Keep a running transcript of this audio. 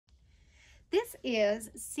This is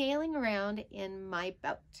sailing around in my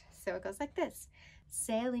boat. So it goes like this.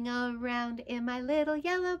 Sailing around in my little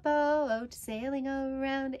yellow boat, sailing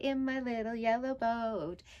around in my little yellow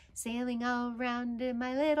boat, sailing around in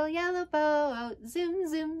my little yellow boat, zoom,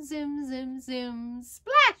 zoom, zoom, zoom, zoom,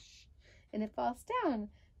 splash! And it falls down.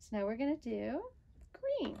 So now we're going to do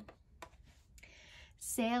green.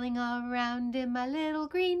 Sailing around in my little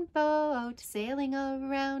green boat, sailing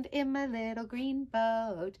around in my little green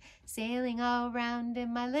boat, sailing around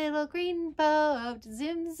in my little green boat,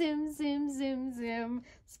 zoom, zoom, zoom, zoom, zoom,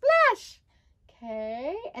 splash!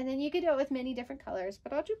 Okay, and then you could do it with many different colors,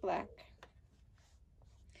 but I'll do black.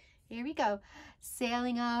 Here we go.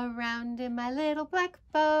 Sailing around in my little black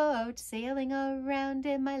boat, sailing around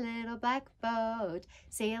in my little black boat,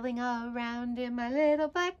 sailing around in my little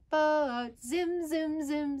black boat, zoom, zoom,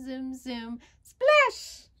 zoom, zoom, zoom,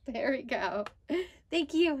 splash! There we go.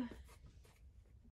 Thank you.